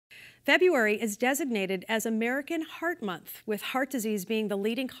February is designated as American Heart Month, with heart disease being the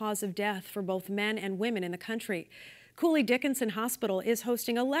leading cause of death for both men and women in the country. Cooley Dickinson Hospital is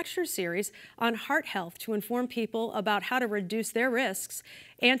hosting a lecture series on heart health to inform people about how to reduce their risks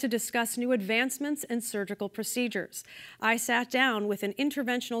and to discuss new advancements in surgical procedures. I sat down with an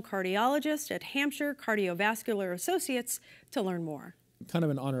interventional cardiologist at Hampshire Cardiovascular Associates to learn more. Kind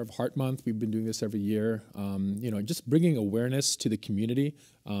of in honor of Heart Month, we've been doing this every year. Just bringing awareness to the community,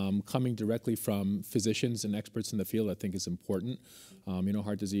 coming directly from physicians and experts in the field, I think is important.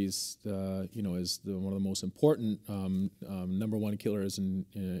 Heart disease, is one of the most important #1 killers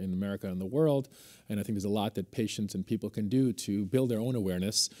in America and the world. And I think there's a lot that patients and people can do to build their own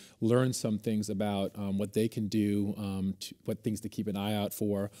awareness, learn some things about what they can do, what things to keep an eye out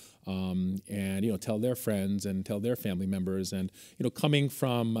for, and tell their friends and tell their family members. And coming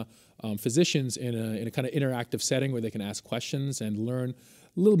from physicians in a kind of interactive setting where they can ask questions and learn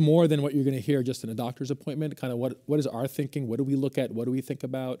a little more than what you're going to hear just in a doctor's appointment. Kind of what is our thinking? What do we look at? What do we think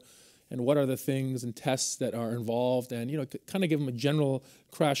about? And what are the things and tests that are involved? And kind of give them a general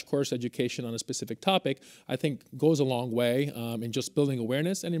crash course education on a specific topic, I think goes a long way in just building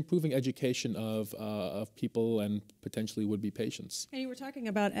awareness and improving education of people and potentially would-be patients. And you were talking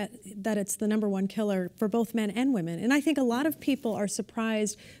about that it's the #1 killer for both men and women. And I think a lot of people are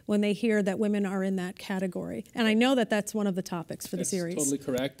surprised when they hear that women are in that category. And I know that that's one of the topics for the series. That's totally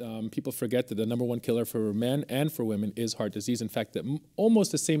correct. People forget that the #1 killer for men and for women is heart disease. In fact, that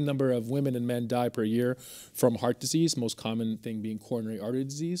almost the same number of women and men die per year from heart disease, most common thing being coronary artery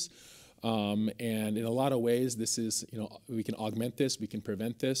disease. And in a lot of ways, this is, we can augment this, we can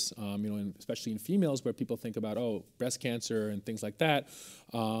prevent this, and especially in females where people think about, oh, breast cancer and things like that.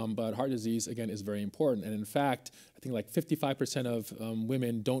 But heart disease, again, is very important. And in fact, I think like 55% of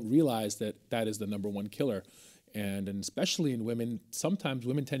women don't realize that that is the #1 killer. And especially in women, sometimes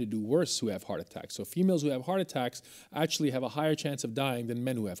women tend to do worse who have heart attacks. So females who have heart attacks actually have a higher chance of dying than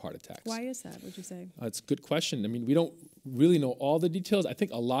men who have heart attacks. Why is that, would you say? It's a good question. I mean, we don't really know all the details. I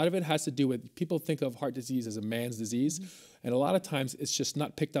think a lot of it has to do with people think of heart disease as a man's disease. And a lot of times it's just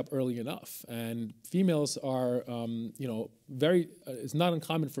not picked up early enough. And females are, it's not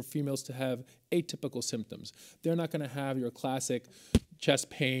uncommon for females to have atypical symptoms. They're not going to have your classic chest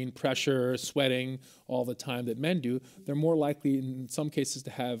pain, pressure, sweating all the time that men do. They're more likely in some cases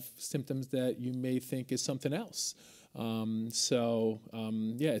to have symptoms that you may think is something else. It's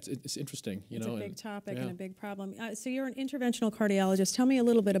interesting. It's a big topic and a big problem. So you're an interventional cardiologist. Tell me a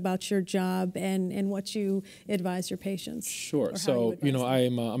little bit about your job and what you advise your patients. Sure. So,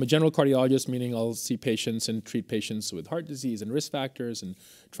 I'm a general cardiologist, meaning I'll see patients and treat patients with heart disease and risk factors and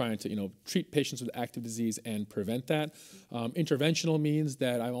trying to, treat patients with active disease and prevent that. Interventional means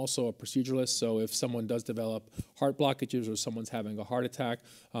that I'm also a proceduralist. So if someone does develop heart blockages or someone's having a heart attack,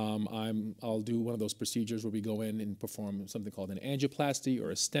 I'll do one of those procedures where we go in and perform something called an angioplasty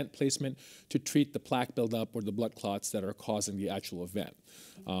or a stent placement to treat the plaque buildup or the blood clots that are causing the actual event.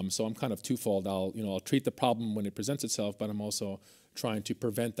 So I'm kind of twofold. I'll treat the problem when it presents itself, but I'm also trying to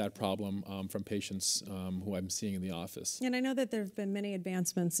prevent that problem from patients who I'm seeing in the office. And I know that there have been many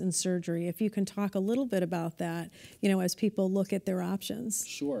advancements in surgery. If you can talk a little bit about that, as people look at their options.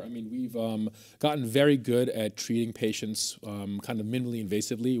 Sure. I mean, we've gotten very good at treating patients kind of minimally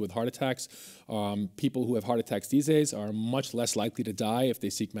invasively with heart attacks. People who have heart attacks these days are much less likely to die if they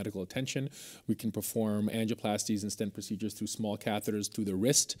seek medical attention. We can perform angioplasties and stent procedures through small catheters through the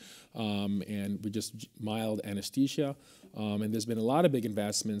wrist, and with just mild anesthesia. And there's been a lot of big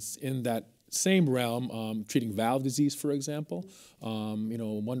advancements in that same realm, treating valve disease, for example.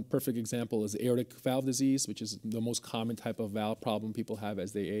 One perfect example is aortic valve disease, which is the most common type of valve problem people have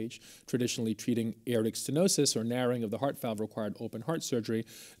as they age. Traditionally, treating aortic stenosis or narrowing of the heart valve required open heart surgery.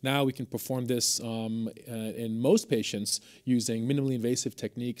 Now we can perform this in most patients using minimally invasive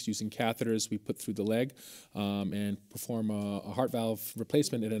techniques, using catheters we put through the leg, and perform a heart valve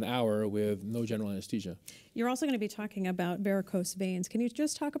replacement in an hour with no general anesthesia. You're also going to be talking about varicose veins. Can you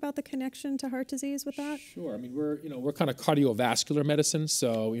just talk about the connection to heart disease with that? Sure. I mean, we're kind of cardiovascular medicine,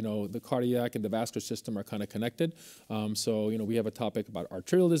 so the cardiac and the vascular system are kind of connected. We have a topic about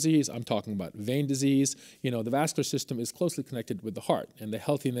arterial disease. I'm talking about vein disease. The vascular system is closely connected with the heart, and the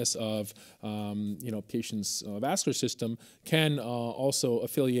healthiness of patients' vascular system can also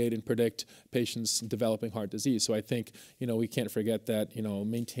affiliate and predict patients developing heart disease. So I think we can't forget that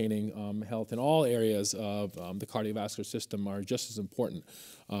maintaining health in all areas of the cardiovascular system are just as important.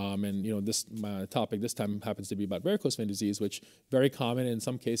 This topic this time happens to be about varicose vein disease, which very common in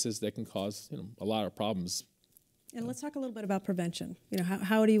some cases that can cause a lot of problems. And let's talk a little bit about prevention.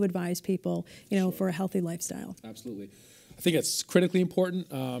 How do you advise people, Sure. for a healthy lifestyle? Absolutely. I think it's critically important.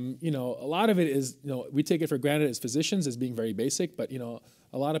 You know, a lot of it is, you know, we take it for granted as physicians as being very basic, but, you know,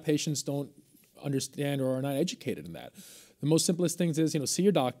 a lot of patients don't understand or are not educated in that. The most simplest things is, you know, see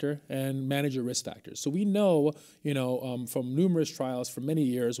your doctor and manage your risk factors. So we know, you know, from numerous trials for many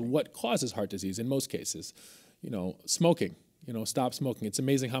years what causes heart disease in most cases. You know, smoking. You know, stop smoking. It's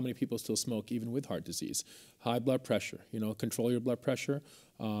amazing how many people still smoke even with heart disease. High blood pressure, you know, control your blood pressure,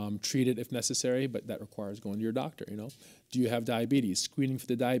 treat it if necessary, but that requires going to your doctor, you know. Do you have diabetes? Screening for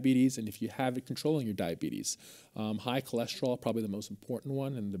the diabetes, and if you have it, controlling your diabetes. High cholesterol, probably the most important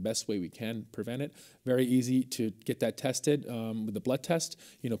one and the best way we can prevent it. Very easy to get that tested with the blood test.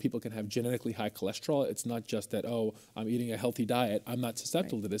 You know, people can have genetically high cholesterol. It's not just that, oh, I'm eating a healthy diet, I'm not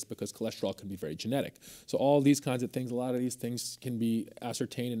susceptible to this, because cholesterol can be very genetic. So all these kinds of things, a lot of these things can be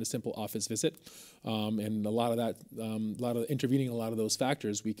ascertained in a simple office visit. And a lot of that, intervening a lot of those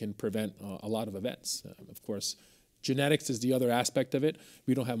factors, we can prevent a lot of events. Of course, genetics is the other aspect of it.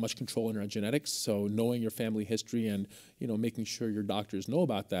 We don't have much control in our genetics, so knowing your family history and, you know, making sure your doctors know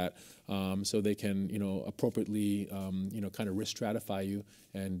about that, so they can, you know, appropriately, you know, kind of risk stratify you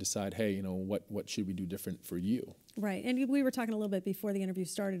and decide, hey, you know, what should we do different for you? Right, and we were talking a little bit before the interview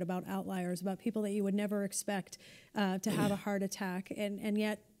started about outliers, about people that you would never expect to have a heart attack, and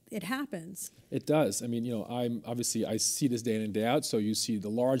yet it happens. It does. I mean, you know, I see this day in and day out, so you see the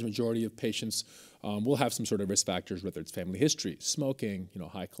large majority of patients will have some sort of risk factors, whether it's family history, smoking, you know,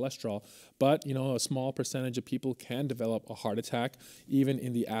 high cholesterol, but, you know, a small percentage of people can develop a heart attack even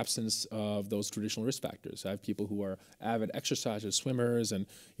in the absence of those traditional risk factors. I have people who are avid exercisers, swimmers, and,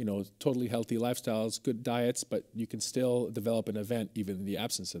 you know, totally healthy lifestyles, good diets, but you can still develop an event even in the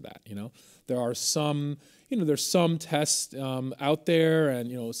absence of that, you know. There are some, you know, there's some tests out there, and,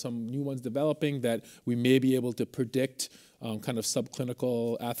 you know, some new ones developing that we may be able to predict kind of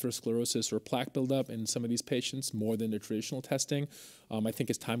subclinical atherosclerosis or plaque buildup in some of these patients more than the traditional testing. I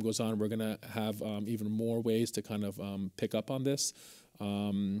think as time goes on, we're going to have even more ways to kind of pick up on this.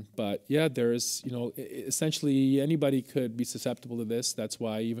 But yeah, there's, you know, essentially anybody could be susceptible to this. That's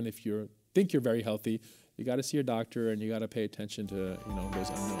why even if you think you're very healthy, you got to see your doctor and you got to pay attention to, you know, those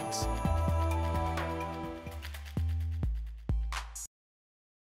unknowns.